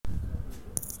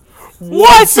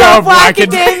What's up,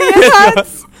 Wacadamia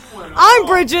Nuts? I'm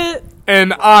Bridget.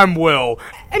 And I'm Will.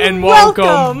 And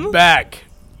welcome back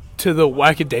to the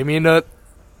Wacadamia Nut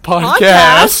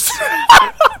Podcast.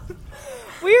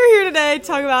 We are here today to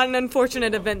talk about an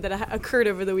unfortunate event that occurred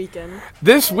over the weekend.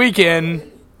 This weekend,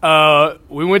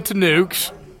 we went to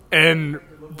Nuke's, and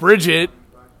Bridget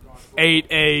ate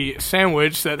a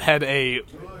sandwich that had a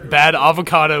bad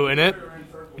avocado in it.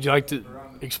 Would you like to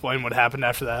explain what happened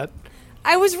after that?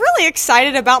 I was really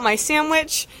excited about my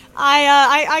sandwich.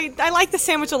 I like the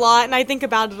sandwich a lot, and I think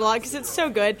about it a lot because it's so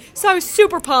good. So I was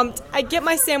super pumped. I get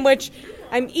my sandwich,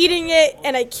 I'm eating it,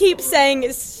 and I keep saying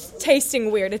it's tasting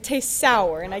weird. It tastes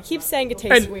sour, and I keep saying it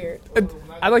tastes weird.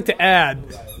 I'd like to add,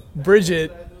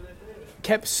 Bridget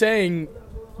kept saying,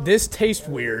 this tastes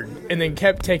weird, and then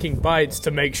kept taking bites to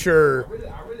make sure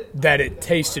that it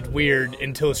tasted weird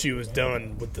until she was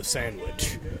done with the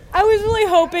sandwich. I was really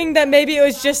hoping that maybe it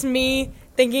was just me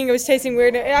thinking it was tasting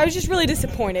weird. I was just really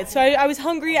disappointed. So I was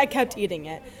hungry. I kept eating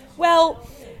it. Well,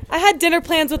 I had dinner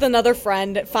plans with another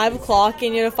friend at 5 o'clock,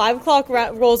 and 5 o'clock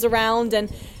rolls around, and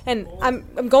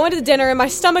I'm going to dinner, and my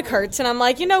stomach hurts, and I'm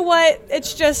like, you know what?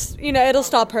 It's just, it'll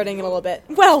stop hurting in a little bit.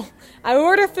 Well, I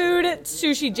order food at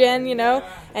Sushi Gen,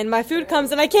 and my food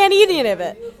comes, and I can't eat any of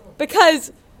it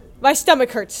because my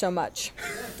stomach hurts so much.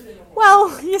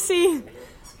 Well, you see,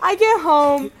 I get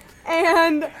home,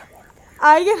 and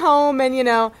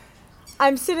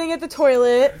I'm sitting at the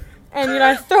toilet, and,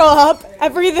 I throw up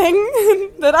everything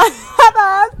that I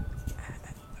had.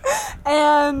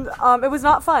 And it was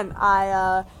not fun.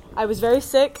 I was very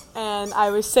sick, and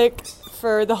I was sick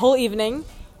for the whole evening.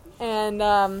 And,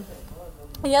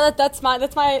 that's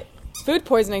my food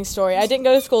poisoning story. I didn't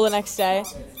go to school the next day,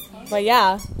 but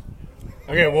yeah.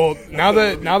 Okay, well, now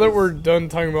that we're done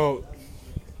talking about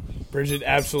Bridget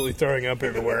absolutely throwing up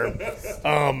everywhere,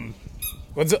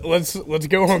 let's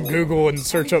go on Google and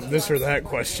search up this or that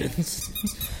questions.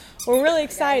 We're really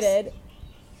excited.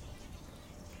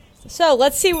 So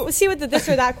let's see what the this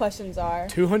or that questions are.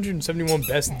 271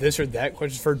 best this or that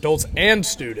questions for adults and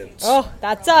students. Oh,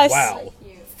 that's us. Wow.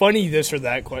 Funny this or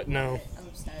that question. No.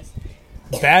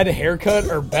 Bad haircut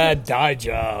or bad dye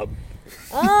job?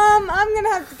 I'm gonna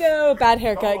have to go bad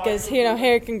haircut because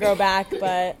hair can grow back,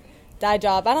 but dye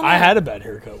job, I don't know. I had a bad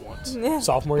haircut once,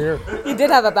 sophomore year. You did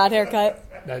have a bad haircut.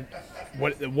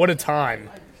 What a time.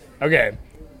 Okay,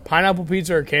 pineapple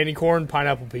pizza or candy corn?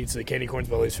 Pineapple pizza. Candy corn's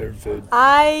my least favorite food.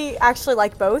 I actually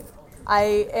like both.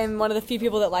 I am one of the few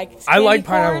people that likes candy I like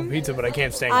corn. pineapple pizza, but I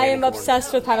can't stand candy corn. I am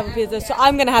obsessed with pineapple pizza, so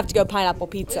I'm gonna have to go pineapple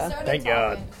pizza. Thank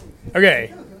God.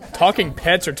 Okay. Talking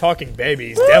pets or talking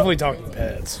babies? Definitely talking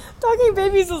pets. Talking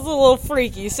babies is a little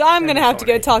freaky, so I'm going to have to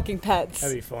go talking pets.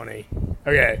 That'd be funny.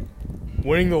 Okay.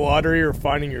 Winning the lottery or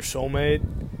finding your soulmate?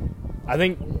 I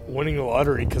think winning the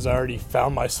lottery because I already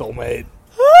found my soulmate.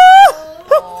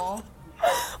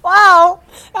 Wow.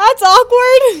 That's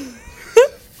awkward.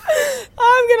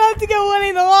 I'm going to have to go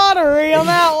winning the lottery on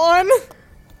that one.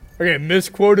 Okay.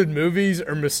 Misquoted movies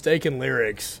or mistaken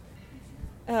lyrics?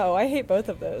 Oh, I hate both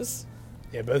of those.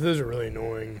 Yeah, both of those are really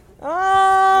annoying.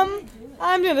 I'm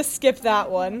gonna skip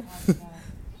that one.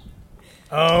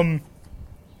 I'm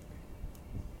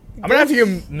gonna have to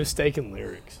go mistaken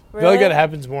lyrics. Really? I feel like that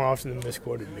happens more often than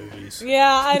misquoted movies. Yeah,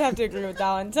 I'd have to agree with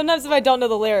that one. Sometimes if I don't know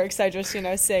the lyrics, I just,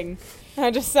 sing. I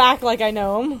just act like I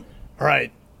know them.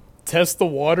 Alright. Test the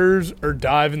waters or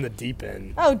dive in the deep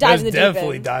end? Oh, dive in the deep end.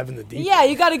 Definitely dive in the deep end. Yeah,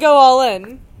 you gotta go all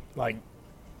in. Like,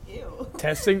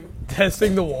 testing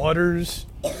the waters?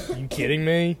 Are you kidding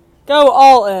me? Go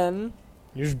all in.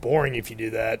 You're just boring if you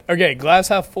do that. Okay, glass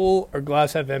half full or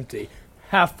glass half empty?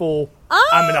 Half full.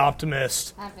 I'm an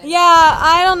optimist. Yeah,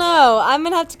 I don't know. I'm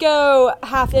gonna have to go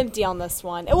half empty on this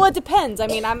one. Well, it depends. I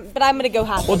mean, I'm gonna go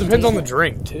half. Well, it empty. depends on the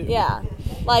drink too. Yeah.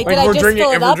 Like did I just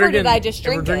fill it up or did I just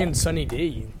drink it? If we're drinking Sunny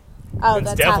D,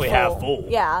 that's definitely half half full.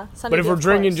 Yeah. But if we're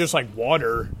drinking just like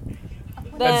water,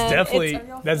 that's definitely.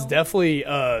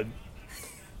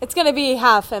 It's gonna be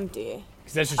half empty.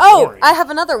 That's just boring. I have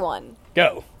another one.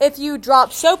 Go. If you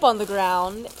drop soap on the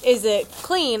ground, is it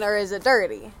clean or is it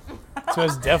dirty? So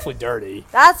it's definitely dirty.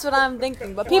 That's what I'm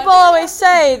thinking. But people always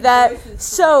say that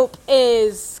soap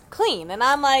is clean, and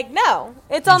I'm like, no,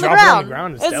 it's on the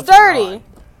ground. It's dirty. Not.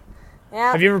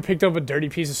 Yeah. Have you ever picked up a dirty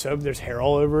piece of soap? There's hair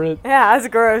all over it. Yeah, that's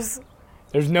gross.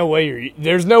 There's no way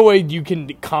you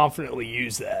can confidently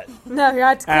use that. No, you're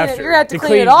going to clean it. You're going to have to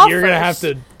clean it off. You're going to have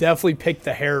to definitely pick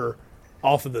the hair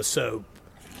off of the soap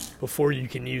before you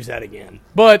can use that again.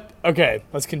 But okay,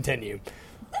 let's continue.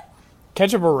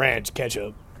 Ketchup or ranch?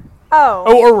 Ketchup.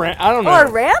 Or ranch. I don't know.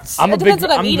 Or ranch? I'm a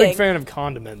big fan of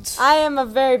condiments. I am a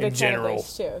very big fan general. of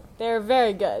ranch too. They're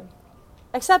very good.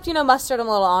 Except, mustard I'm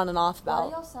a little on and off Why do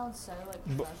about. y'all sound so like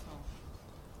professional?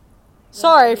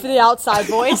 Sorry for the outside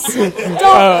voice.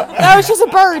 That was just a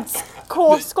bird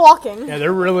squawking. Yeah,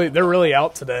 they're really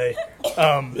out today.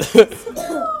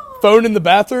 Phone in the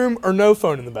bathroom or no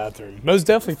phone in the bathroom? Most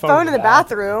definitely phone Phone in the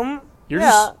bathroom. You're Yeah.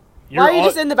 just, Why are you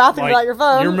just in the bathroom without your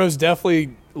phone? You're most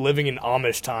definitely living in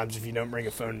Amish times if you don't bring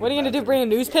a phone. What are you going to do, bring a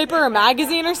newspaper or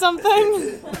magazine or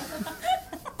something?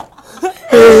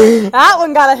 That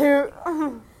one got a hoot.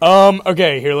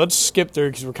 Okay, here, let's skip through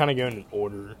because we're kind of going in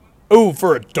order. Oh,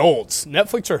 for adults,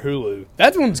 Netflix or Hulu?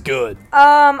 That one's good.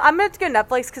 I'm going to go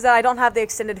Netflix because I don't have the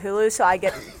extended Hulu, so I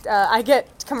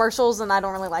get commercials, and I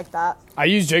don't really like that. I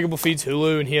use Jacob Lafitte's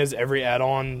Hulu, and he has every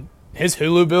add-on. His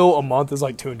Hulu bill a month is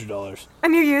like $200.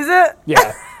 And you use it?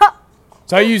 Yeah.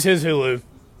 So I use his Hulu.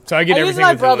 So I get I use everything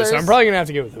my with brother's. Hulu. So I'm probably going to have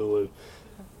to go with Hulu.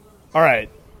 All right.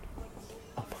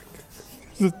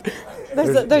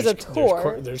 There's a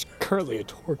tour There's currently a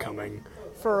tour coming.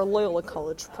 for Loyola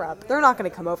College Prep. They're not going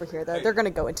to come over here, though. They're going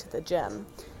to go into the gym.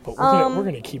 But we're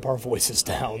gonna keep our voices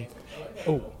down.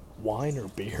 Oh, wine or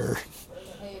beer?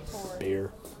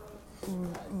 Beer.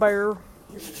 Bear.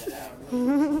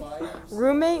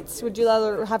 Roommates? Would you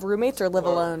rather have roommates or live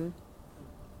alone?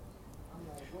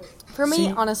 For me,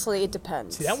 See- honestly, it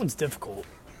depends. See, that one's difficult.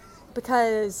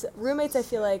 Because roommates, I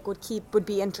feel like would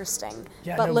be interesting.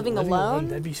 Yeah, but no, living alone,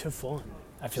 that'd be so fun.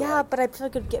 I feel yeah, like. but I feel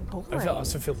like it'd get boring. I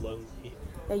also feel lonely.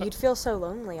 Yeah, you'd feel so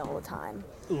lonely all the time.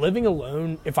 Living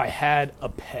alone, if I had a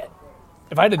pet.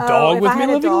 If I had a Oh, dog if with I me had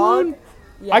a living dog, alone,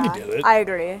 Yeah, I could do it. I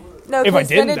agree. No, if I 'cause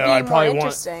then didn't it'd though, be I'd probably more want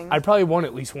interesting. I'd probably want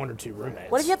at least 1 or 2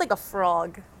 roommates. What if you had like a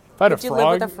frog? If I had would a you frog,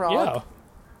 live with a frog? Yeah.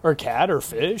 Or a cat or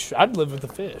fish. I'd live with a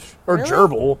fish. Or Really?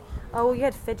 gerbil. Oh, you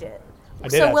had fidget. I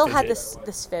did So have Will had fidget.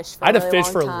 this fish for I had a a really fish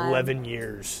long for time. 11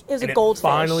 years. It was a and goldfish. It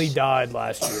finally died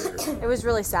last year. It was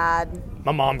really sad.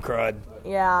 My mom cried.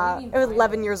 Yeah, it was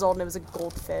 11 years old and it was a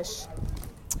goldfish.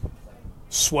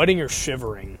 Sweating or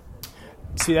shivering?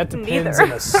 See, that depends Neither.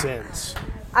 in a sense.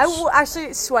 I will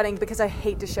actually sweating because I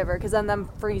hate to shiver because then I'm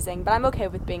freezing. But I'm okay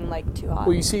with being like too hot.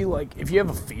 Well, you see, like, if you have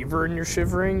a fever and you're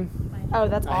shivering, Oh,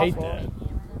 that's I awful. hate that.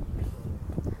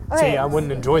 Okay, See, I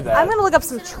wouldn't enjoy that. I'm gonna look up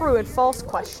some true and false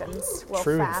questions. Real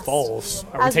True fast. and false.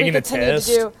 Are we As taking we a continue test?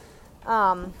 to do.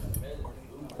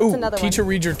 Ooh, another teacher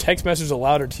reads your text message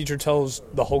aloud or teacher tells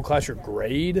the whole class your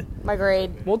grade. My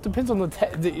grade. Well, it depends on the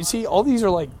text. You see, all these are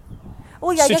like,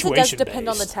 Well, yeah, I guess it does Situation depend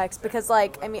on the based. text because,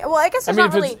 like, I mean, well, I guess I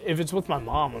there's mean, not really. if it's with my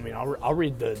mom, I mean, I'll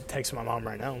read the text of my mom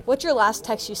right now. What's your last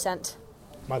text you sent?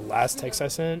 My last text I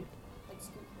sent.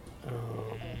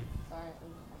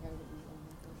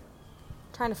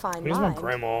 Trying to find Where's mine. my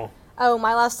grandma? Oh,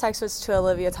 my last text was to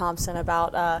Olivia Thompson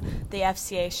about the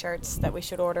FCA shirts that we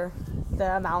should order,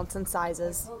 the amounts and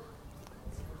sizes.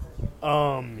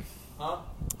 I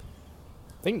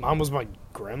think mine was my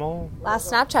grandma.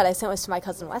 Last Snapchat I sent was to my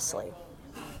cousin Wesley.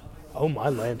 Oh, my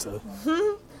Lanta.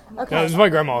 Okay. No, it was my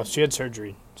grandma. She had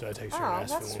surgery, so I texted her and Oh,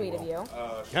 asked that's for sweet one. of you.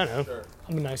 I know.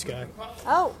 I'm a nice guy.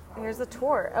 Oh, here's the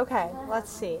tour. Okay,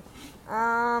 let's see.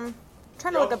 Trying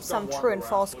to look up some true and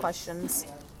false questions.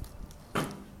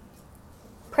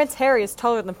 Prince Harry is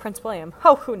taller than Prince William.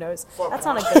 Oh, who knows? That's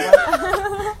not a good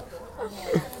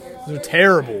one. They're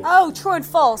terrible. Oh, true and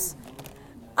false.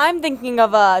 I'm thinking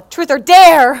of truth or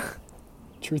dare.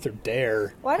 Truth or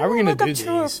dare. Why How are do we I gonna look up do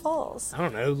true or these? false? I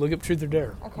don't know. Look up truth or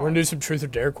dare. We're gonna do some truth or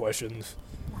dare questions.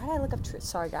 Why did I look up truth?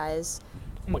 Sorry, guys.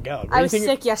 Oh my god. I was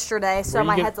sick yesterday, so where you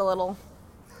my get- head's a little.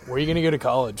 Where are you gonna go to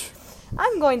college?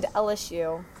 I'm going to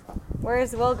LSU. Where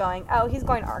is Will going? Oh, he's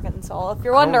going to Arkansas. If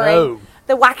you're I don't wondering, know.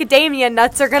 the Wacadamia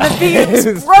nuts are going to be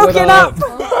Split broken up.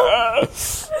 up.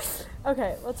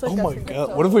 Okay, let's look Oh up my some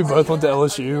god. What if we both went to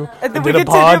LSU And then and we did a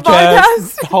continue a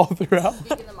podcast all throughout?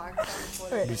 Speak in the microphone.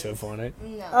 That'd be so funny.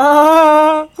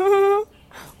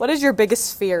 What is your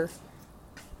biggest fear?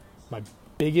 My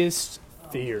biggest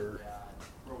fear.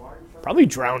 Probably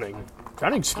drowning.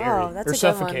 Drowning's scary. Oh, that's or a good one.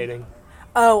 suffocating.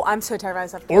 Oh, I'm so terrified of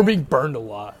suffocating. Or being burned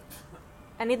alive.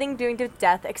 Anything doing to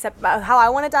death, except how I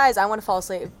want to die is I want to fall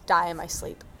asleep, die in my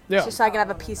sleep. Yeah. Just so I can have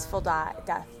a peaceful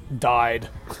death. Died.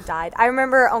 Died. I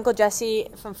remember Uncle Jesse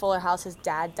from Fuller House, his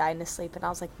dad died in his sleep, and I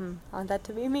was like, I want that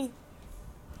to be me.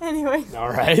 Anyway, do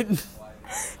Alright.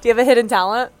 you have a hidden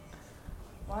talent?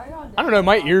 I don't know.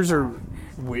 My ears are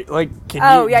weird. Like, can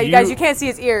Oh, you? yeah, do you guys, you can't see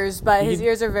his ears, but his you-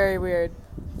 ears are very weird.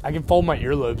 I can fold my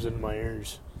earlobes into my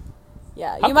ears.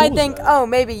 Yeah, How you might cool is think, that? oh,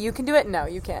 maybe you can do it. No,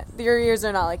 you can't. Your ears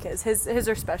are not like his. His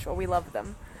are special. We love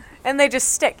them. And they just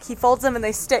stick. He folds them and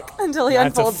they stick until he I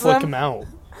have to unfolds flick them. them out.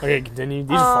 Okay, continue.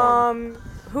 These are fun.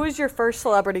 Who is your first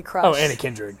celebrity crush? Oh, Anna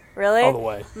Kendrick. Really? All the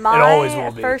way. My It always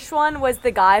will be. first one was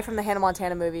the guy from the Hannah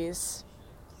Montana movies.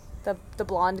 The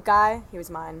blonde guy. He was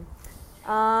mine.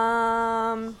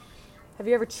 Have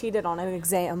you ever cheated on an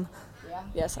exam? Yeah.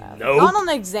 Yes, I have. Nope. Not on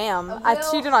an exam. I I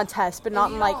will. cheated on tests, but not If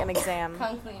in you like don't an exam.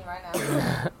 Come clean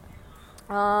right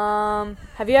now.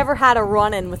 Have you ever had a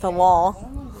run-in with a wall?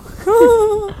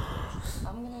 I'm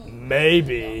gonna.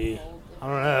 Maybe. I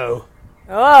don't know.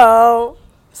 Oh,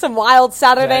 some wild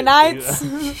Saturday That-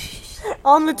 nights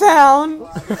on the town.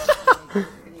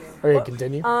 Okay,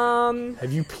 continue. Um,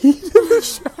 Have you peed in the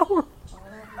shower?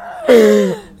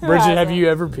 Bridget, have you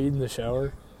ever peed in the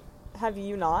shower? have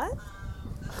you not?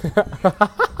 No,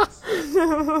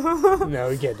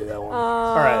 we can't do that one.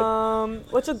 All right.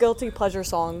 What's a guilty pleasure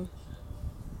song?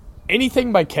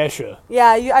 Anything by Kesha. Yeah,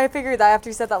 I figured that after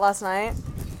you said that last night.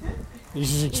 You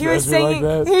should He was express me singing.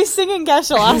 like He that. was singing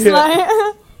Kesha last Yeah.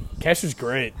 night. Kesha's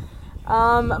great.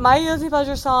 My guilty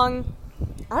pleasure song.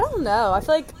 I don't know. I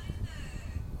feel like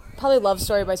probably "Love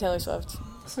Story" by Taylor Swift.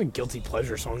 That's not a guilty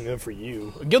pleasure song though for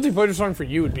you. A guilty pleasure song for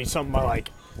you would be something by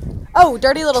like Oh,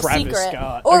 "Dirty Little Travis Secret"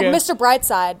 Scott. or Okay. "Mr.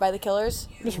 Brightside" by The Killers.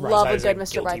 Mr. Love Brightside a is good a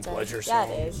Mr. guilty Brightside. pleasure Yeah, song.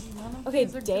 it is. Okay,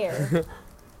 Dare.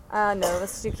 No,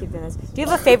 let's do keep doing this. Do you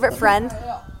have a favorite friend?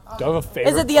 Do I have a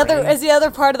favorite Is it the other? friend? Is the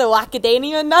other part of the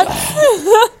Wacadamia nuts?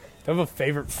 Do I have a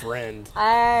favorite friend?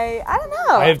 I don't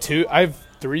know. I have two. I have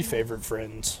three favorite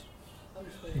friends.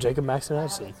 Jacob, Max, and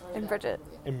Addison. And Bridget.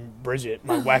 And Bridget,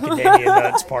 my Wacadamia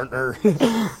Nuts partner. Do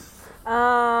I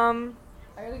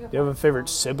gotta go. you have a favorite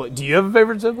sibling? Do you have a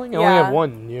favorite sibling? I only Yeah. have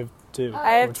one. You have two.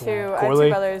 I have Which two. one? I have two Corley?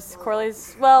 brothers.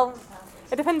 Corley's. Well,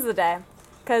 it depends on the day.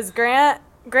 Because Grant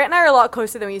and I are a lot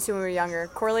closer than we used to when we were younger.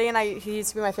 Corley and I, he used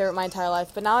to be my favorite my entire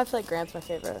life, but now I feel like Grant's my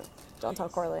favorite. Don't tell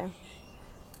Corley.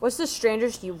 What's the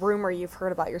strangest rumor you've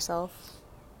heard about yourself?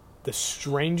 The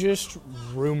strangest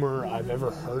rumor I've ever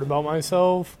heard about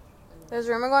myself. There's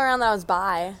a rumor going around that I was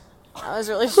bi. That was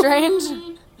really strange.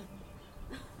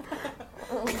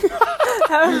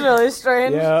 That was really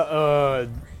strange. Yeah,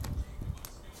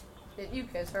 Did you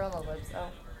kiss her on the lips though?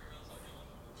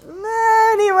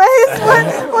 Anyways,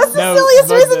 what's the No, silliest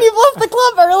but reason the- you've left the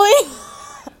club early?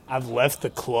 I've left the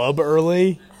club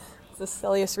early. It's the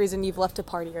silliest reason you've left a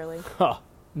party early. Huh,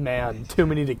 man, too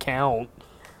many to count.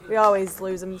 We always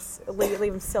leave them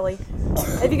silly.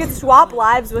 If you could swap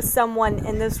lives with someone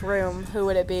in this room, who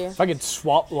would it be? If I could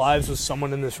swap lives with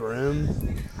someone in this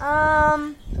room,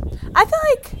 I feel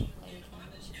like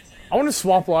I want to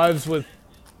swap lives with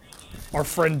our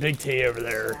friend Big T over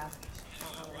there.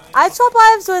 I'd swap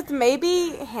lives with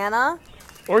maybe Hannah,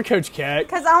 Or Coach Cat.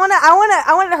 because I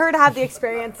wanted her to have the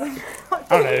experience. I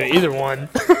don't know, either one.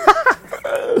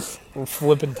 We're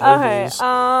flipping Okay.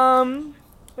 tables.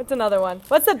 What's another one?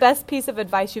 What's the best piece of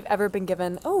advice you've ever been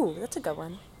given? Oh, that's a good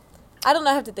one. I don't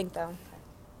know. I have to think though.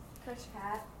 Coach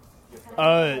Kat.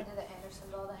 Uh, Did the Anderson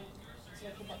building. So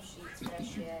you pick up sheets for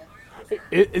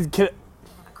SGA. can,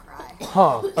 I cry.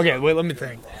 huh. Okay, wait, let me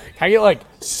think. Can I get, like,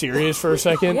 serious for a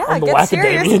second? Yeah, on the get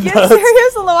serious. Wacadamia Get Nuts?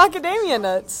 serious on the Wacadamia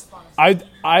nuts.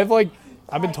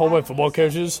 I've been told by football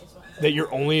coaches that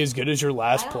you're only as good as your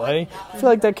last play. I feel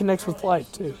like that connects with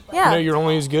life, too. Yeah. You know, you're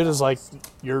only as good as, like,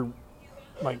 your,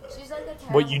 like, She's like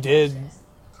a what you did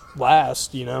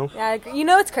last, you know? Yeah, I agree. You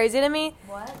know what's crazy to me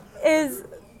What? is,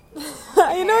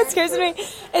 you know what's crazy to me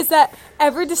is that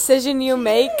every decision you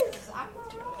make,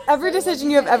 every decision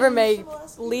you have ever made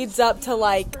leads up to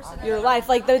like your life.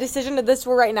 Like the decision of this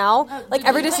we're right now, like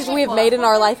every decision we have made in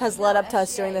our life has led up to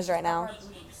us doing this right now.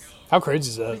 How crazy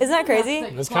is that? Isn't that crazy?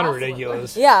 That's kind of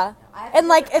ridiculous. Yeah. And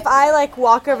like if I like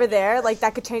walk over there, like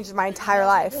that could change my entire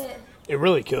life. It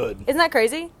really could. Isn't that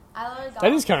crazy? I literally got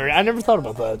That is kind of. I never thought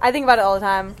about that. I think about it all the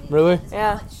time. Really?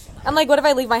 Yeah. I'm like, what if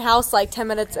I leave my house like 10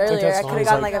 minutes earlier? I That could song's have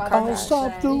gotten like a car "I'll crash.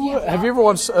 stop the world." Have you ever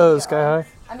watched Sky High?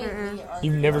 I mean, we are.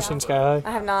 You've never seen Sky High?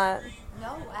 I have not.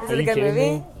 No, Is Are it a you good kidding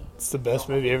movie? me? It's the best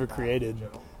movie ever created.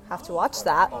 Have to watch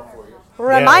that.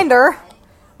 Reminder.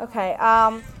 Okay.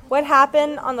 What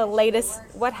happened on the latest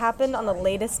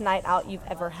night out you've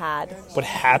ever had? What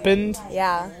happened?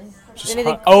 Yeah. Just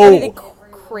Anything, oh, anything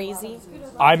crazy?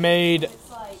 I made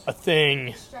a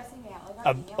thing,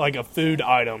 like a food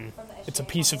item. It's a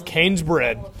piece of Cane's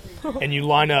bread, and you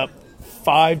line up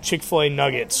 5 Chick-fil-A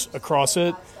nuggets across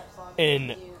it,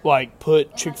 and like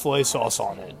put Chick-fil-A sauce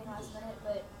on it,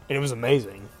 and it was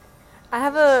amazing. I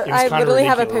was kinda literally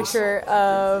have a ridiculous. picture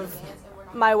of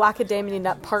my Wacadamia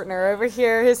nut partner over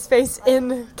here. His face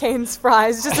in Cane's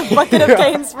fries, just a bucket of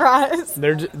Cane's fries.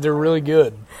 They're really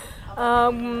good.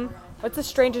 What's the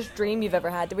strangest dream you've ever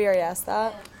had? Did we already ask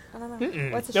that? I don't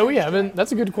know. What's the No, we strangest haven't.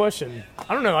 That's a good question.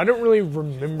 I don't know. I don't really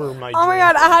remember my. Oh my dream.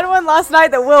 god, I had one last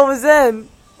night that Will was in. It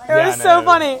Yeah, was I so know.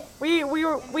 funny. We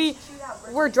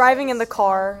were driving in the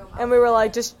car and we were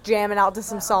like just jamming out to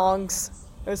some songs.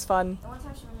 It was fun.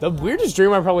 The weirdest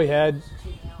dream I probably had,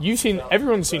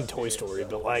 everyone's seen Toy Story,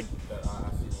 but like,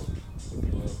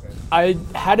 I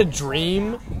had a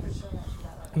dream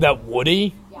that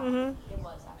Woody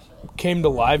came to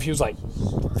life. He was like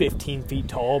 15 feet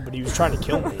tall, but he was trying to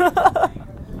kill me.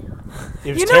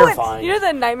 It was terrifying. You know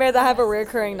the nightmare that I have, a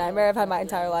recurring nightmare I've had my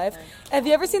entire life? Have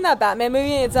you ever seen that Batman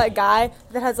movie? It's that guy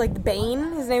that has like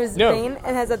Bane. His name is No. Bane,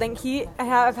 and has that thing.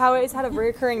 I've always had a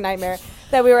recurring nightmare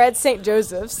that we were at St.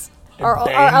 Joseph's, our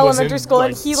Bane was elementary in, school,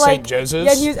 like, and he St. Joseph's?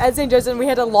 Yeah, he was at St. Joseph's, and we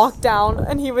had to lock down,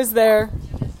 and he was there.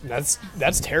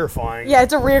 That's terrifying. Yeah,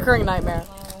 it's a recurring nightmare.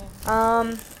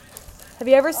 Have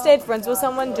you ever stayed friends with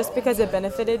someone just because it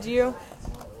benefited you?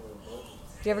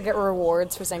 Do you ever get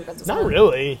rewards for staying friends with Not someone?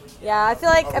 really. Yeah, I feel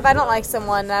like if I don't like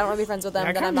someone and I don't want to be friends with them,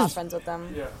 Yeah, then kinda I'm not just- friends with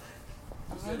them.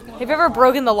 Have you ever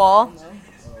broken the law?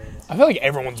 I feel like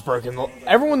everyone's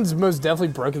most definitely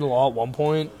broken the law at one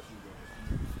point.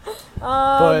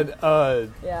 But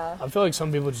Yeah. I feel like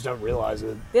some people just don't realize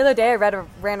it. The other day I ran a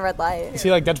red light.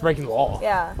 See, like, that's breaking the law.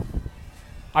 Yeah.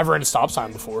 I've ran a stop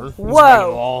sign before. It's Whoa. breaking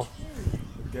the law.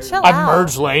 Chill I've out.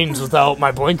 merged lanes without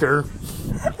my blinker.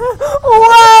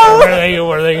 Whoa!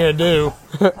 What are they gonna do?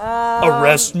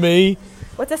 Arrest me?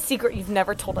 What's a secret you've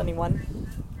never told anyone?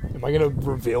 Am I gonna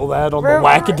reveal that on the Re-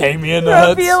 Wackadamia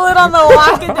Nuts? Reveal it on the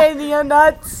Wackadamia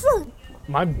Nuts.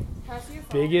 My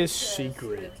biggest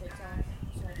secret.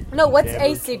 No, what's Never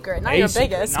a secret? Not a your secret,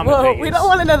 biggest. not my Whoa, we biggest. don't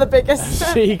want to know the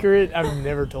biggest. Secret? I've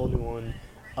never told anyone.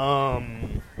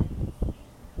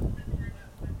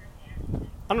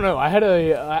 I don't know. I had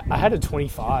a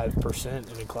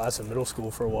 25% in a class in middle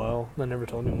school for a while. I never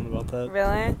told anyone about that.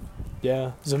 Really? Yeah,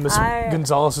 it was in Miss I-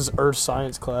 Gonzalez's Earth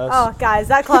Science class. Oh, guys,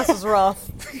 that class was rough.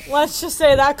 Let's just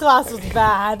say that class was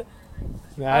bad.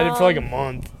 Yeah, I did it for like a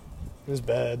month. It was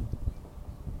bad.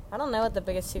 I don't know what the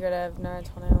biggest secret I've never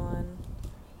told anyone.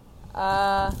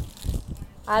 I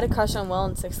had a crush on Will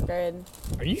in 6th grade.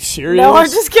 Are you serious? No, I'm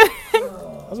just kidding.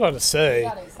 I was about to say.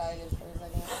 Got excited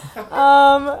for a second.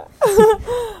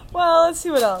 Well, let's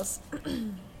see what else.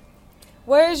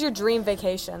 Where is your dream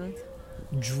vacation?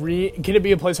 Can it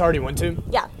be a place I already went to?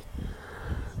 Yeah.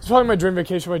 It's probably my dream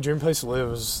vacation. My dream place to live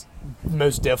is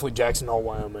most definitely Jackson Hole,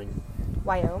 Wyoming.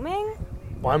 Wyoming?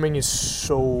 Wyoming is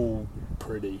so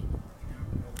pretty.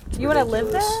 You want to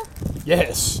live there? Ridiculous.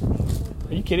 Yes.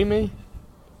 Are you kidding me?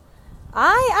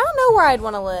 I don't know where I'd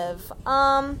want to live.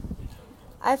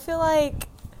 I feel like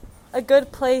a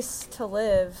good place to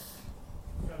live.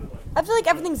 I feel like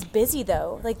everything's busy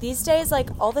though. Like these days, like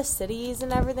all the cities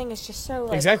and everything is just so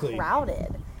like Exactly.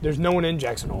 crowded. There's no one in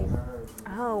Jackson Hole.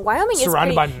 Oh, Wyoming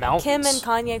Surrounded is by pretty. mountains. Kim and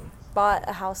Kanye bought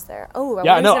a house there. Oh,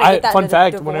 Yeah, I no. Get that Fun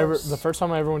fact: divorce. the first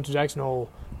time I ever went to Jackson Hole,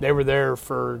 they were there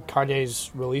for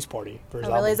Kanye's release party for his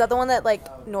Oh, really? album. Is that the one that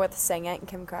like North sang it and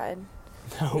Kim cried?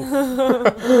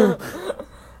 No.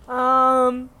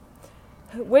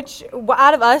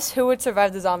 Out of us, who would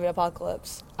survive the zombie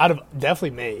apocalypse?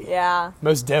 Definitely me. Yeah.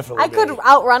 Most definitely. I could me.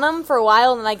 outrun them for a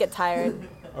while and then I get tired.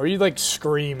 Or you like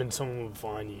scream and someone would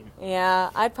find you. Yeah,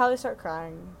 I'd probably start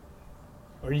crying.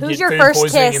 Or you Who's get your food first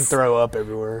poisoning kiss? and throw up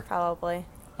everywhere. Probably.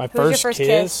 My Who's your first, first kiss.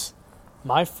 kiss?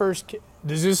 My first kiss.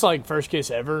 Is this like first kiss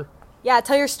ever? Yeah,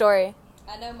 tell your story.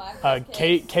 I know my first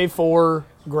kiss. K4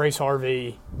 Grace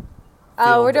Harvey. Oh,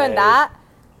 Field we're doing day. that?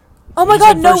 Oh my You god,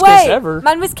 said no first kiss way! ever.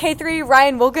 Mine was K3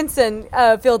 Ryan Wilkinson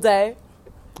field day.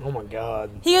 Oh my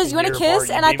god. He goes, A "You want year to kiss?" apart,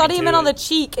 you And I beat thought me he to meant on the it.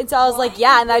 cheek, and so I was like,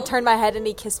 "Yeah." And I turned my head, and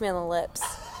he kissed me on the lips.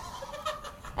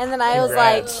 And then I was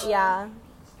Congrats. like, "Yeah."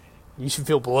 You should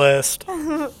feel blessed.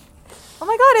 Oh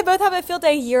my god, I both have a field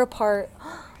day a year apart.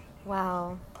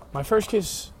 Wow. My first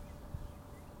kiss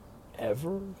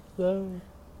ever though?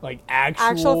 Like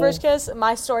Actual first kiss.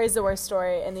 My story is the worst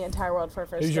story in the entire world for a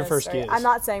first kiss. Who's your first kiss? I'm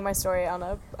not saying my story on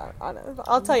a.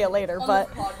 I'll tell you later, On but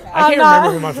this podcast. I can't not-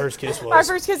 remember who my first kiss was. my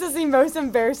first kiss is the most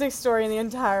embarrassing story in the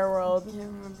entire world.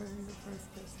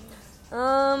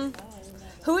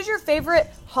 Who is your favorite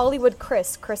Hollywood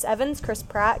Chris? Chris Evans, Chris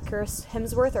Pratt, Chris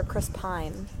Hemsworth, or Chris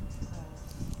Pine?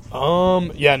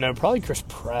 Yeah, no, probably Chris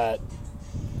Pratt.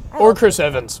 I Or love- Chris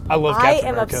Evans. I love I Captain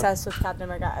am America. obsessed with Captain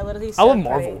America. I literally. I love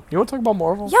Marvel. You want to talk about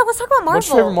Marvel? Yeah, let's talk about Marvel. What's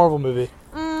your favorite Marvel movie?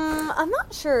 I'm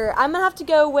not sure. I'm gonna have to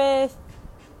go with.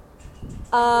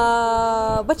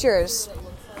 What's yours?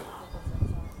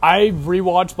 I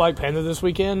rewatched Black Panther this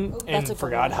weekend That's a and good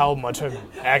forgot one. how much I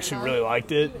actually really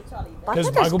liked it. Black Because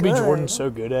Panther's Michael B. good. Jordan's so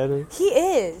good at it. He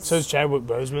is. So is Chadwick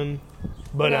Boseman.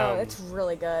 But no, it's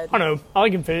really good. I don't know. I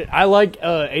like Infinity. I like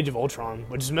Age of Ultron,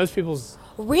 which is most people's.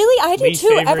 Really, I do least too.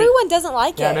 favorite- Everyone doesn't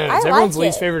like Yeah, I it. know. I It's like everyone's it.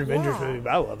 least favorite Avengers Yeah. movie,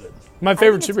 but I love it. My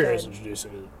favorite think it's superheroes good. introduced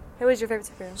in it. Who is your favorite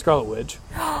superhero? Scarlet Witch.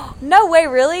 No way,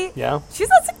 really? Yeah. She's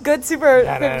not a good I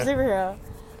know. favorite superhero.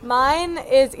 Mine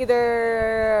is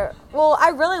either. Well, I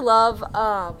really love.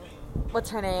 What's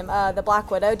her name? The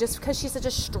Black Widow, just because she's such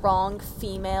a strong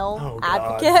female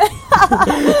advocate.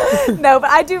 No, but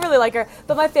I do really like her.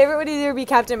 But my favorite would either be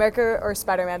Captain America or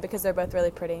Spider-Man because they're both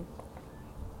really pretty.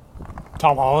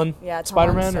 Tom Holland? Yeah, Tom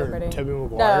Spider-Man Holland's so or pretty. Tobey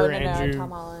Maguire? No, Andrew.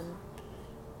 Tom Holland.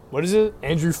 What is it?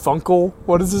 Andrew Funkel?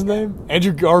 What is his name?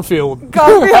 Andrew Garfield.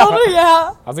 Garfield,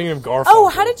 yeah. I'm thinking of Garfield.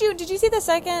 Oh, did you see the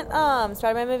second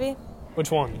Spider-Man movie?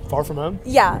 Which one? Far From Home?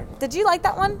 Yeah. Did you like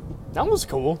that one? That was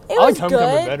cool. It I was liked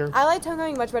Homecoming good. better. I liked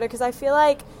Homecoming much better because I feel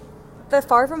like the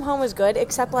Far From Home was good,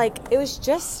 except like it was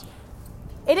just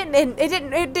it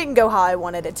didn't go how I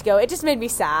wanted it to go. It just made me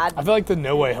sad. I feel like the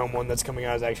No Way Home one that's coming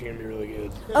out is actually gonna be really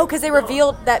good. Oh, because they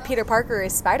revealed that Peter Parker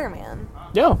is Spider-Man,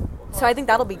 Yeah. so I think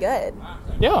that'll be good.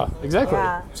 Yeah. Exactly.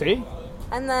 Yeah. See?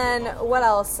 And then what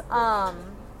else?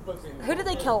 Who did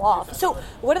they kill off? So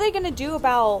what are they gonna do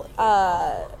about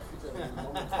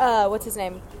what's his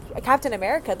name? Captain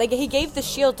America. He gave the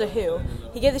shield to who?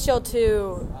 He gave the shield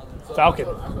to. Falcon.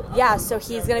 Yeah, so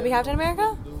he's gonna be Captain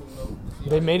America.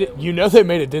 They made it. You know, they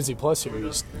made a Disney Plus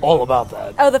series all about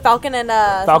that. Oh, the Falcon and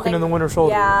Falcon and the Winter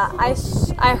Soldier. Yeah,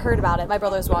 I heard about it. My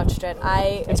brothers watched it.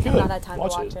 It's good. Not had time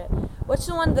Watch to watch it. it. What's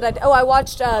the one that I? Oh, I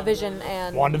watched Vision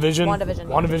and WandaVision. WandaVision.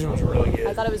 WandaVision was really good.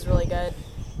 I thought it was really good.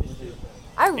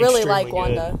 I really like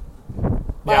Extremely Wanda.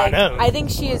 Yeah, I know. I think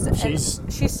she's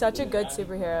such a good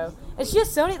superhero, and she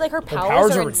has so many her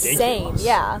powers are insane. ridiculous.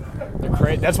 Yeah, They're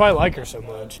great. That's why I like her so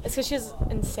much. it's because she has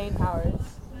insane powers.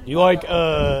 You like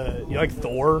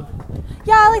Thor?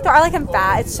 Yeah, I like Thor. I like him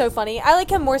fat. It's so funny. I like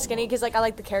him more skinny because I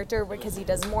like the character because he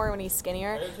does more when he's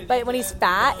skinnier. But when he's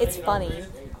fat, it's funny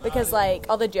because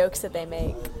all the jokes that they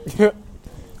make.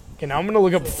 Okay, now I'm gonna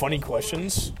look up funny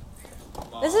questions.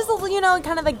 This is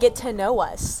kind of a get to know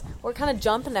us. We're kind of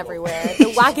jumping everywhere. The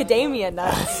Wacademia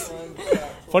nuts.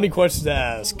 Funny questions to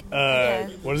ask. Okay.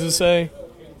 What does it say?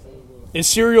 Is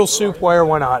cereal soup? Why or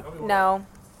why not? No,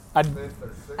 I I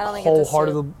don't think it's a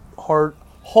soup.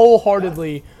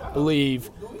 wholeheartedly believe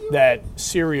that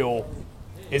cereal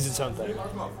is its own thing.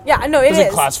 Yeah, no, it Does it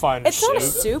is. classify under It's not a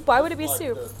soup? soup. Why would it be a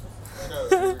soup?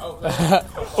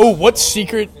 Oh, what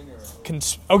secret?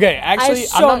 Okay, actually,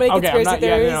 so many conspiracy I'm not.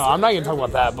 Yeah, theories. no, I'm not gonna talk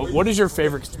about that. But what is your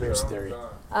favorite conspiracy theory?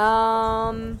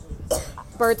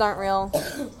 Birds aren't real.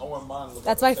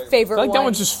 That's my favorite I feel like that one.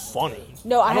 one's just funny.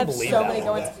 No, I don't have believe so that many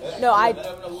one. going. No, I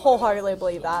wholeheartedly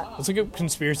believe that. Let's look at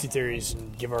conspiracy theories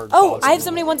and give our. Oh, thoughts I have on so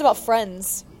it. many ones about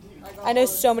Friends. I know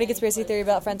so many conspiracy theories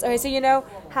about Friends. Okay, so you know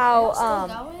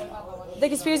how the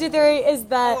conspiracy theory is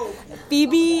that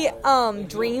Phoebe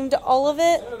dreamed all of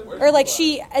it, or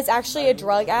she is actually a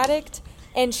drug addict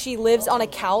and she lives on a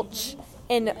couch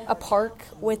in a park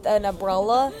with an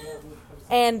umbrella.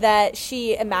 And that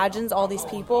she imagines all these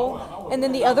people. And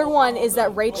then the other one is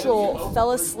that Rachel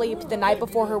fell asleep the night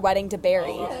before her wedding to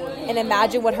Barry and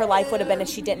imagined what her life would have been if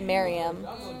she didn't marry him.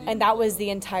 And that was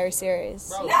the entire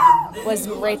series, was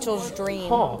Rachel's dream.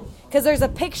 Because there's a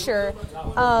picture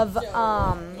of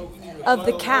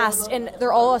the cast, and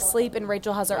they're all asleep, and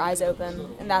Rachel has her eyes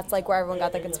open. And that's where everyone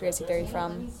got the conspiracy theory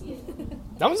from.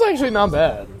 That was actually not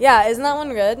bad. Yeah, isn't that one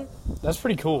good? That's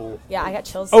pretty cool. Yeah, I got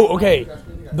chills. Oh, okay.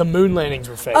 The moon landings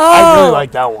were fake. I really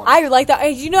like that one. I like that.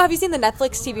 Have you seen the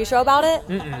Netflix TV show about it?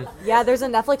 Mm-mm. Yeah, there's a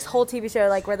Netflix whole TV show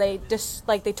where they just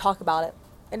they talk about it,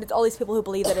 and it's all these people who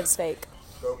believe that it's fake.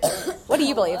 What do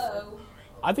you believe?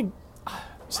 I think.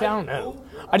 See, I don't know.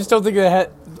 I just don't think they had.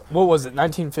 What was it?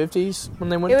 1950s when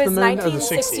they went It to was the moon, or the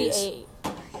 1968 60s?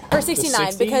 or 69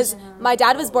 60s? because my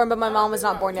dad was born, but my mom was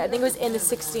not born yet. I think it was in the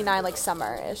 69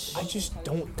 summer-ish. I just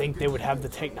don't think they would have the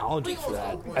technology for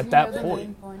that at that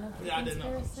point.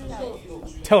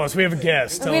 Tell us. We have a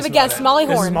guest. We have a guest, Molly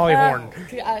This is Horn. Molly Horn.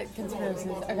 Conspiracies.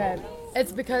 Okay.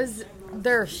 It's because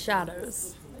they're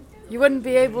shadows. You wouldn't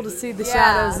be able to see the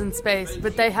shadows in space,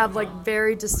 but they have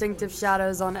very distinctive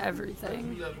shadows on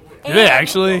everything. Do they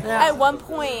actually? At one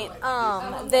point,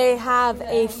 they have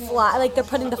a flag, they're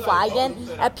putting the flag in,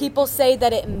 and people say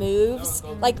that it moves,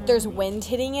 there's wind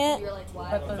hitting it,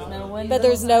 but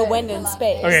there's no wind in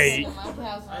space. Okay.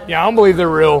 Yeah, I don't believe they're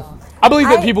real. I believe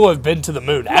that people have been to the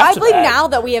moon I after believe that. now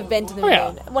that we have been to the moon,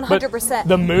 Yeah. 100%. But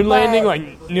the moon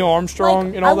landing, Neil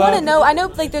Armstrong and all that. I want to know. I know,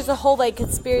 there's a whole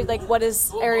conspiracy, what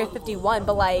is Area 51,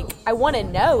 but I want to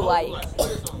know,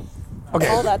 Okay.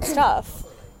 all that stuff.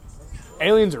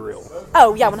 Aliens are real.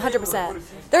 Oh yeah, 100%.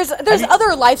 There's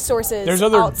other life sources. There's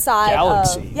other outside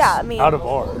galaxies. Of, yeah, I mean, out of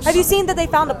ours. Have you seen that they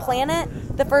found a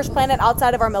planet, the first planet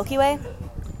outside of our Milky Way?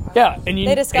 Yeah, and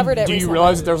They discovered it Do you recently.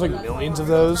 realize that there's millions of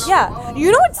those? Yeah.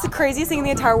 You know what's the craziest thing in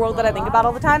the entire world that I think about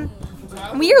all the time?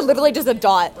 We are literally just a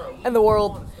dot in the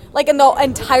world. Like in the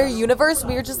entire universe,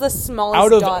 we are just the smallest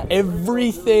Out of dot.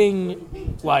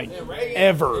 everything, like,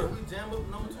 ever,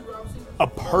 a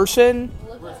person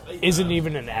isn't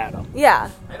even an atom Yeah,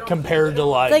 compared to,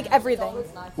 like everything.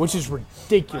 which is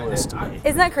ridiculous to me.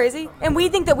 Isn't that crazy? And we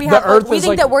think that we The have. Earth we is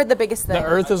think like- that we're the biggest thing. The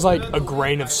Earth is like a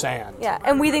grain of sand. Yeah,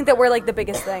 and we think that we're like the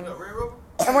biggest thing,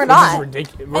 and we're Which is not.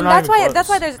 ridiculous. We're And not that's even why close. that's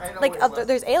why there's like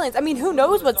there's aliens. I mean, who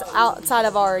knows what's outside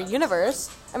of our universe?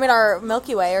 I mean, our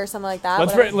Milky Way or something like that.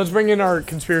 whatever. Let's bring in our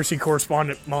conspiracy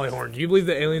correspondent, Molly Horn. Do you believe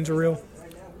that aliens are real?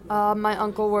 My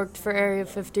uncle worked for Area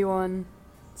 51,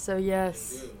 so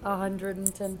yes,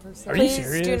 110%. Are you Please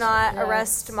serious? do not Yes.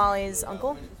 arrest Molly's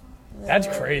uncle. That's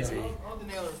crazy.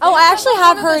 Oh, I actually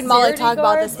have One of the heard Molly security talk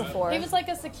about guards, this before. He was like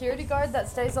a security guard that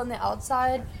stays on the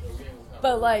outside,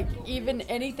 but like even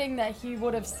anything that he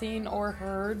would have seen or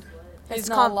heard, he's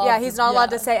not allowed. he's not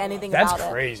allowed to say anything That's about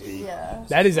it. crazy. Yeah.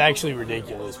 That is actually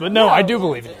ridiculous. But no, I do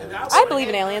believe in aliens. I believe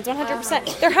in aliens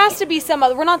 100%. There has to be some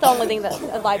other. We're not the only thing that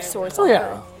a life source. On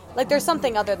yeah. Earth. Like there's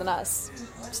something other than us.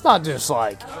 It's not just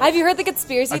like Have you heard the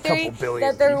conspiracy A couple theory billion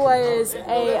that there people.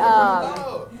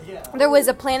 was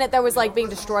a planet that was like being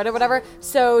destroyed or whatever?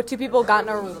 So two people got in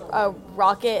a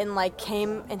rocket and like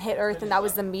came and hit Earth, and that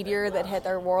was the meteor that hit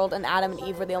their world. And Adam and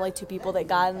Eve were the only two people that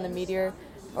got in the meteor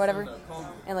or whatever,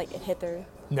 and like it hit their.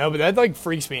 no, but that like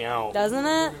freaks me out. Doesn't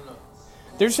it?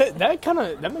 There's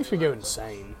that makes me go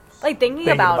insane. Like thinking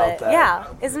about it. that. Yeah,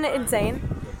 isn't it insane?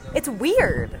 It's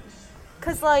weird.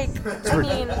 Cause like I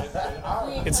mean,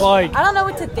 It's like I don't know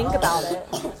what to think about it.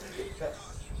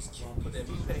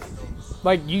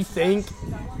 you think,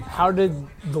 how did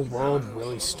the world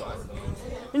really start?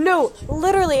 No,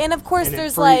 literally, and of course And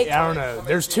there's I like. don't know.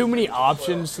 There's too many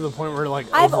options to the point where like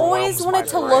I've always overwhelms wanted my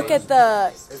to brain. look at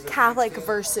the Catholic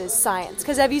versus science.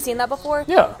 Because have you seen that before?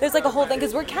 Yeah. There's like a whole thing,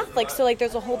 because we're Catholic, so like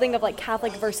there's a whole thing of like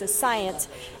Catholic versus science.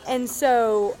 And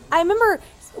so I remember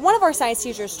one of our science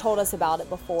teachers told us about it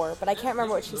before, but I can't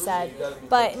remember what she said.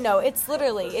 But no, it's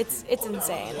literally, it's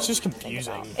insane. It's just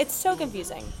confusing. It's so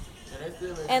confusing.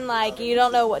 And like, you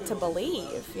don't know what to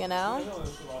believe, you know?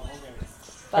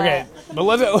 But, Okay, but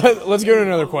let's go to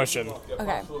another question.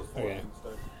 Okay. Okay.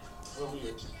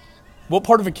 What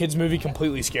part of a kid's movie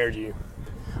completely scared you?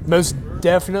 Most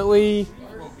definitely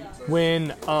when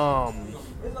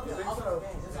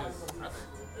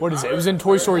what is it? It was in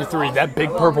Toy Story 3, that big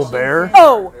purple bear.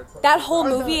 Oh, that whole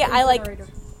movie, I like.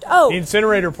 Oh, The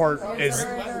incinerator part is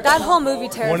that whole movie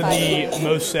terrified one of me. the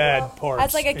most sad parts.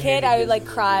 As like a in kid, any I would Disney like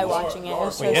cry watching it. It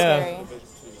was so Yeah.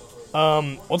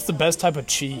 scary. What's the best type of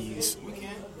cheese?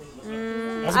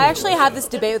 I actually have this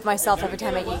debate with myself every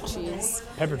time I eat cheese.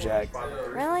 Pepper jack.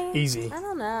 Really? Easy. I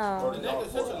don't know.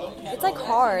 It's like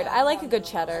hard. I like a good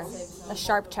cheddar, a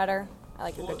sharp cheddar. I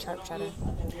like a good sharp cheddar.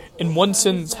 In one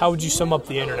sentence, how would you sum up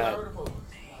the internet?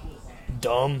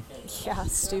 Dumb. Yeah,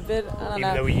 stupid. I don't Even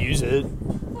though know. we use it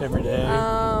every day.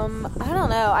 I don't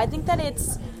know. I think that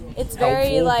it's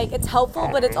very Helpful. like it's helpful,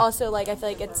 but it's also like I feel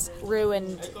like it's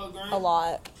ruined a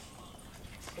lot.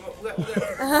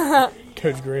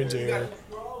 Coach Green's here.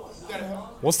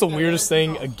 What's the weirdest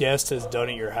thing a guest has done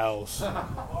at your house?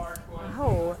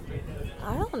 Oh,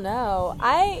 I don't know.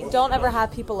 I don't ever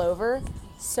have people over,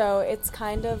 so it's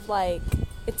kind of like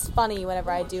it's funny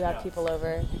whenever I do have people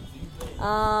over.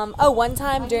 One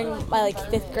time during my like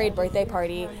 5th grade birthday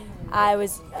party, I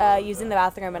was using the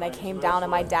bathroom and I came down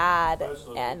and my dad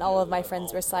and all of my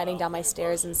friends were sliding down my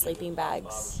stairs in sleeping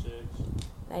bags.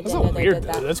 I That's didn't not know they weird did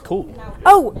though. that. That's cool.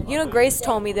 Oh, you know, Grace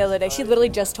told me the other day, she literally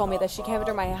just told me that she came over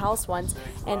to my house once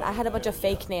and I had a bunch of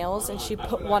fake nails and she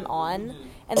put one on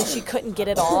and then she couldn't get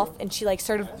it off and she like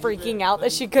started freaking out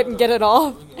that she couldn't get it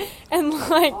off and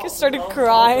like started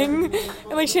crying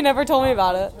and like she never told me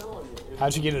about it.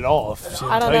 How'd you get it off? She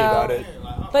didn't I tell don't you know. about it.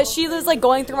 But she was like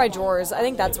going through my drawers. I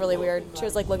think that's really weird. She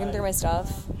was like looking through my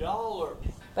stuff.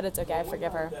 But it's okay, I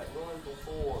forgive her.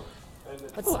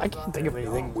 I can't think of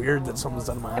anything weird that someone's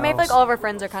done in my house. I mean, I feel like all of our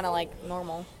friends are kind of like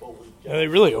normal. Yeah, they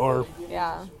really are.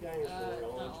 Yeah.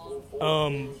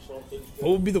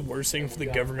 What would be the worst thing for the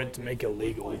government to make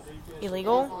illegal?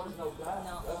 Illegal?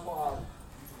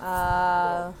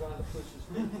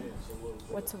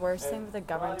 What's the worst thing for the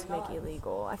government to make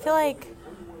illegal? I feel like,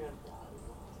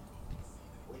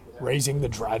 Raising the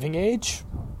driving age?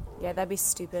 yeah, that'd be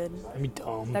stupid. That'd be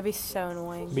dumb. That'd be so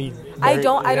annoying. Be I very-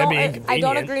 don't that'd be I don't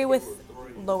inconvenient. agree with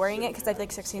lowering it because I feel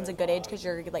like 16 is a good age because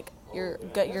you're like you're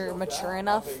good, you're mature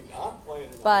enough.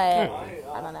 But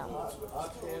I don't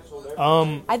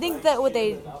know. I think that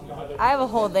I have a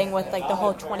whole thing with like the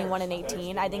whole 21 and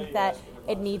 18. I think that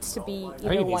it needs to be it either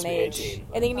needs one to be age. 18.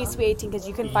 I think it needs to be 18 because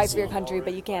you can fight for your country,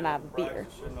 but you can't have beer.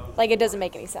 Like it doesn't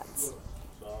make any sense.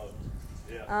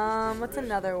 What's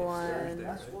another one?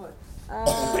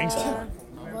 Think so.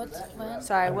 What?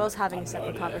 Sorry, Will's having a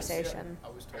separate conversation.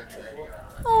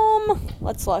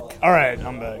 Let's look. All right,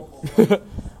 I'm back.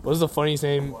 What's the funniest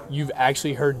name you've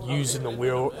actually heard used in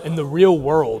the real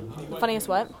world? Funniest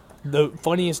what? The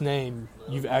funniest name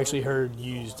you've actually heard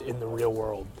used in the real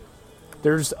world.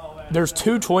 There's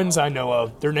two twins I know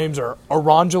of. Their names are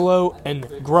Orangelo and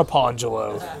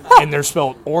Grapangelo, and they're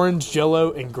spelled orange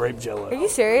jello and grape Are jello. you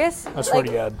serious? I swear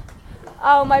to God.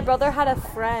 Oh, my brother had a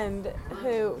friend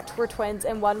who were twins,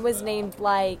 and one was named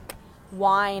like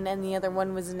wine, and the other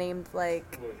one was named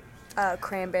like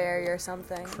cranberry or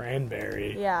something.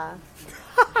 Cranberry. Yeah.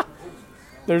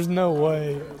 There's no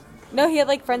way. No, he had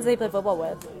like friends that he played football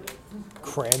with.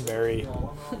 Cranberry.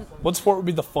 What sport would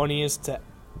be the funniest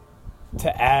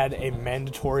to add a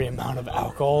mandatory amount of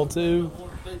alcohol to?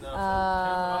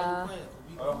 I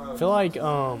feel like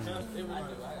I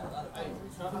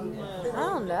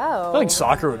don't know. I feel like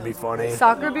soccer would be funny.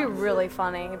 Soccer would be really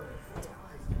funny.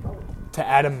 To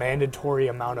add a mandatory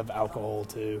amount of alcohol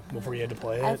to before you had to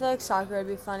play I it. feel like soccer would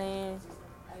be funny.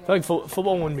 I feel like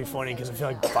football wouldn't be funny because I feel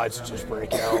like fights would just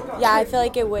break out. Yeah, I feel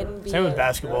like it wouldn't be. Same with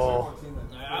basketball.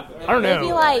 I don't know.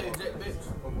 Maybe like, I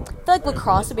feel like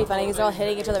lacrosse would be funny because they're all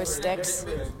hitting each other with sticks.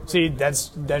 See, that's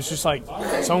just like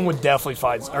someone would definitely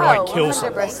fight or like kill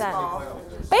someone.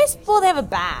 100%. Baseball, they have a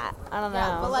bat. I don't know.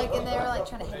 Yeah, but like, and they were like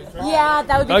trying to hit the ball. Yeah,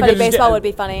 that would be Like, funny. they just Baseball get- would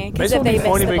be funny because Baseball if would they be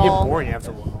funny, missed but the it'd get ball. boring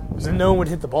after a while because then no one would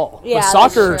hit the ball. Yeah, With that's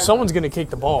soccer, true. someone's gonna kick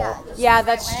the ball. Yeah,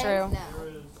 that's true.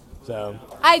 So,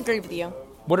 I agree with you.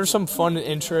 what are some fun and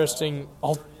interesting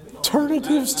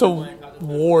alternatives to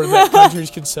war that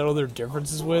countries can settle their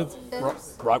differences with?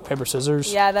 Rock, paper,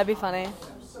 scissors. Yeah, that'd be funny.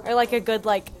 Or like a good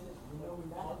like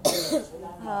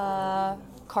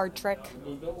card trick.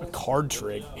 A card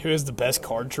trick. Who has the best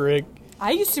card trick?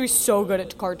 I used to be so good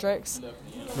at card tricks.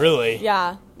 Really?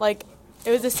 Yeah, like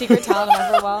it was a secret talent of mine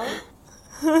for a while.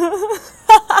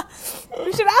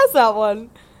 We should ask that one.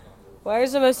 Where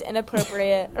is the most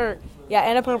inappropriate /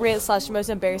 most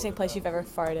embarrassing place you've ever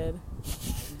farted?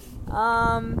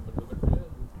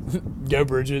 Go,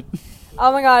 Bridget.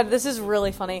 Oh my god, this is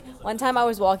really funny. One time I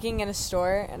was walking in a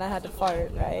store and I had to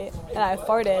fart, right? And I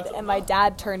farted and my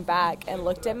dad turned back and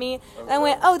looked at me and I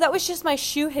went, oh, that was just my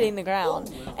shoe hitting the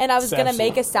ground. And I was going to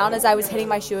make a sound as I was hitting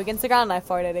my shoe against the ground and I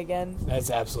farted again. That's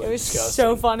It absolutely was disgusting.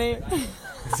 so funny.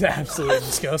 It's absolutely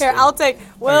disgusting. Here, I'll take.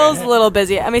 Will's a little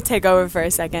busy. Let me take over for a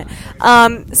second.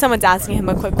 Someone's asking him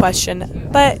a quick question,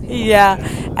 but yeah,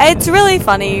 it's really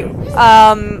funny.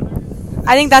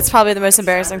 I think that's probably the most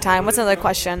embarrassing time. What's another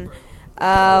question?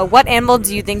 What animal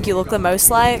do you think you look the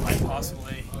most like?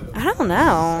 Possibly. I don't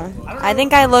know. I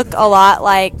think I look a lot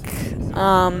like,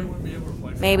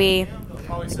 maybe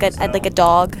like a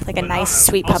dog, like a nice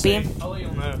sweet puppy. I'll let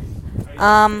you know.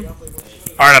 Alright,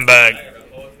 I'm back.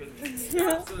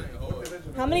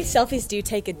 How many selfies do you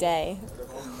take a day?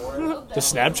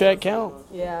 Does Snapchat count?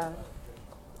 Yeah.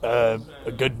 A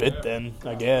good bit then,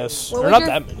 I guess. What Or was not your-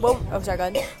 that many. Oh, sorry, go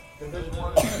ahead.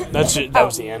 That's it. That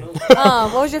was the end.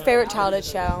 What was your favorite childhood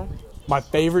show? My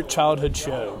favorite childhood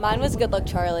show. Mine was Good Luck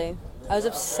Charlie. I was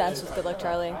obsessed with Good Luck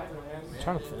Charlie. I'm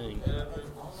trying to think.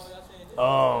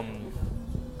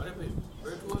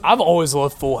 I've always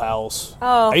loved Full House.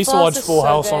 Oh, I used to Full watch is Full so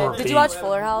House good. on repeat. Did you watch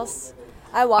Fuller House?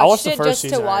 I watched the it first just to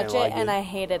season, I watch didn't it, like and it. I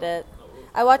hated it.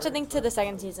 I watched, I think, to the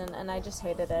second season, and I just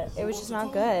hated it. It was just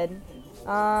not good.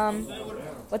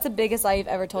 What's the biggest lie you've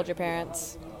ever told your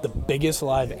parents? The biggest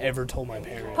lie I've ever told my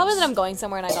parents. Probably that I'm going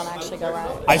somewhere and I don't actually go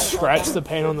out. I scratched the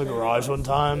paint on the garage one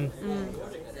time.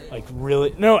 Like,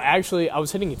 really? No, actually, I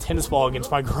was hitting a tennis ball against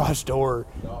my garage door,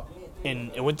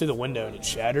 and it went through the window, and it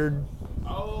shattered.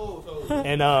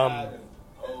 And, I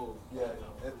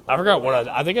forgot what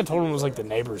I think I told him it was, like, the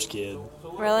neighbor's kid.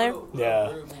 Really?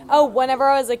 Yeah. Oh, whenever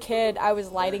I was a kid, I was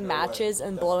lighting matches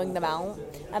and blowing them out,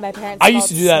 and my parents. I used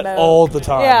to do that smelled all the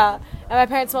time. Yeah, and my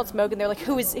parents smelled smoke, and they're like,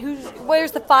 "Who's?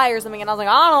 Where's the fire?" or something, and I was like,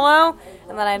 "I don't know."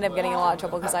 And then I ended up getting in a lot of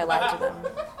trouble because I lied to them.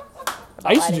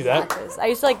 I used to do lighting that. Matches. I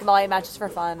used to like light matches for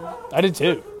fun. I did,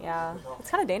 too. Yeah, it's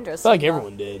kind of dangerous. I feel like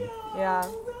everyone did. Yeah.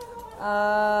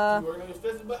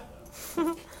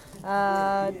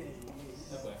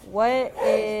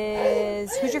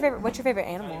 What's your favorite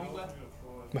animal?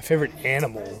 My favorite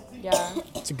animal. Yeah.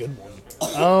 It's a good one.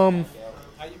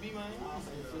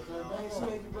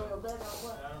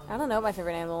 I don't know what my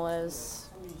favorite animal is.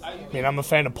 I mean, I'm a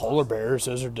fan of polar bears.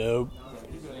 Those are dope.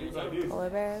 Polar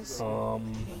bears.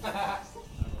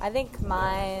 I think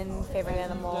mine favorite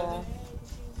animal.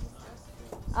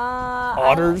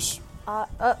 Otters.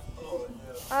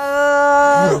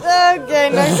 Okay,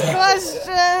 next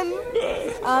question.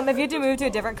 If you had to move to a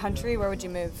different country, where would you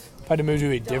move? If I had to move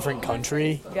to a different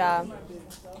country, Yeah.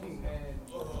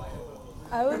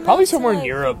 I would probably move to, somewhere in like-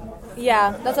 Europe,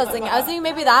 Yeah, that's what I was thinking. I was thinking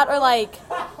maybe that or like.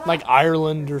 like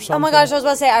Ireland or something. Oh my gosh, I was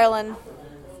about to say Ireland.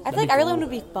 I feel like be Ireland cool.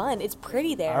 would be fun. It's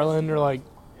pretty there. Ireland or like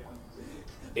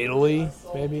Italy,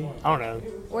 maybe. I don't know.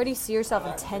 Where do you see yourself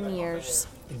in 10 years?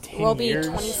 In 10 We'll be years,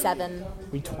 27.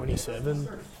 Be 27.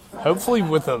 Hopefully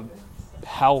with a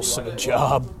house and a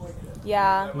job.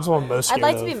 Yeah. That's what I'm most I'd scared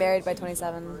like to of. be married by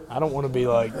 27. I don't want to be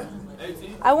like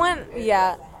I want,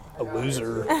 yeah. a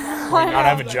loser, like not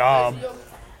have a job. Do you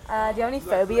have any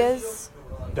phobias?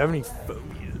 Do I have any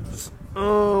phobias?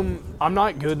 I'm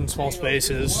not good in small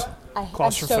spaces. I'm so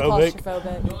Claustrophobic.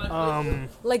 claustrophobic.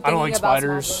 Like I don't thinking like about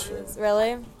small spiders. spaces.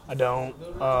 Really? I don't.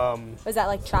 Was that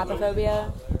like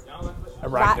trapophobia?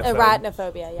 Arachnophobia.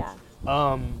 Arachnophobia, yeah.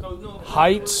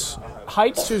 Heights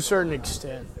to a certain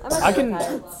extent. I'm okay I can. with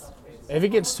heights. If it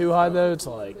gets too high though, it's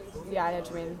like Yeah, I know what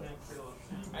you mean.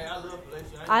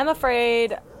 I'm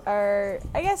afraid, or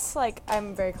I guess like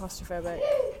I'm very claustrophobic.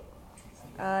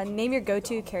 Name your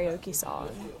go-to karaoke song.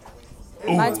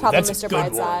 ooh, Mine's probably that's a Mr.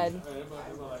 good Brightside. one.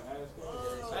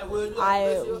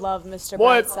 I love Mr.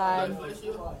 What? Brightside.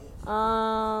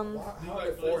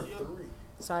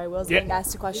 Sorry, Will's Yeah. getting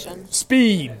asked a question.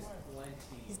 Speed.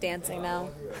 He's dancing now.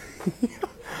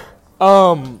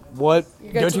 What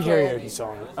Your go-to go-to karaoke karaoke.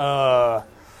 song?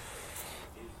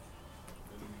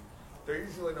 They're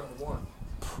usually number one.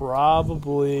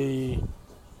 Probably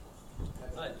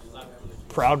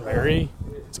Proud Mary.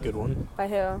 It's a good one. By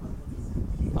who? I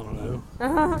don't know.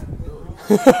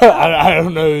 I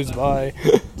don't know who's by.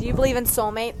 Do you believe in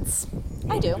soulmates?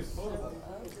 I do.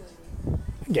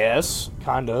 Yes,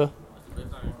 kinda.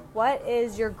 What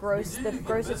is the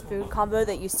grossest food combo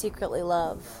that you secretly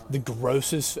love? The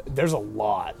grossest. There's a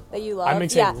lot. That you love? I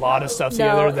mix Yeah. a lot of stuff No,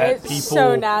 together that it's people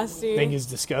so nasty. think is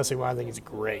disgusting, but I think it's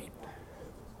great.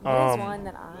 What is one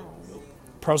that I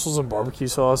Pretzels and barbecue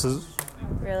sauces.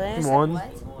 really? One.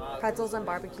 Pretzels and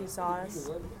barbecue sauce.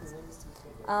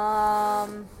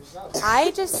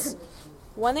 I just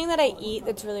one thing that I eat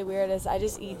that's really weird is I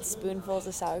just eat spoonfuls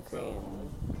of sour cream.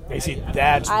 They see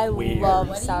that's I weird.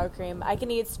 love sour cream. I can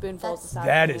eat spoonfuls of sour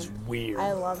That cream. is weird.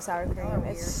 I love sour cream.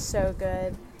 It's so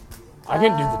good. I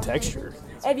can do the texture.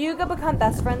 If you could become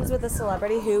best friends with a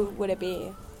celebrity, who would it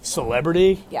be?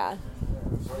 Celebrity, Yeah,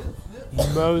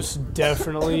 most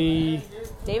definitely.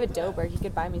 David Dobrik. He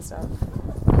could buy me stuff.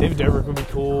 David Dobrik would be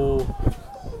cool.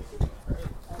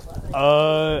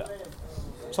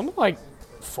 Someone like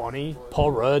funny,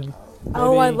 Paul Rudd.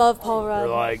 Oh, I maybe. love Paul Or Rudd.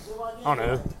 like, I don't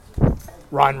know,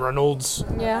 Ryan Reynolds,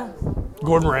 Yeah.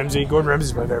 Gordon Ramsay. Gordon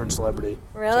Ramsay's my favorite celebrity.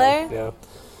 Really? So,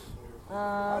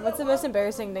 What's the most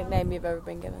embarrassing nickname you've ever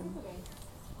been given?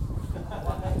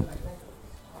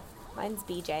 Mine's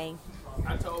BJ.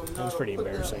 yeah, that's pretty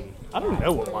embarrassing. I don't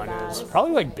know what mine is.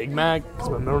 Probably like Big Mac, because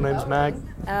my middle name's Mac.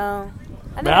 Oh.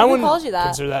 I Man, never I who wouldn't calls you that.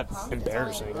 consider that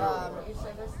embarrassing.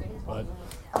 But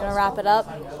Gonna wrap it up.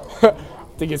 I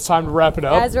think it's time to wrap it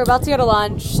up. Guys, we're about to go to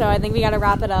lunch, so I think we gotta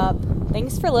wrap it up.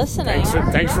 Thanks for listening.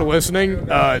 Thanks for listening.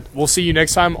 We'll see you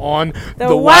next time on The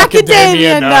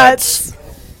Wackadamia Nuts.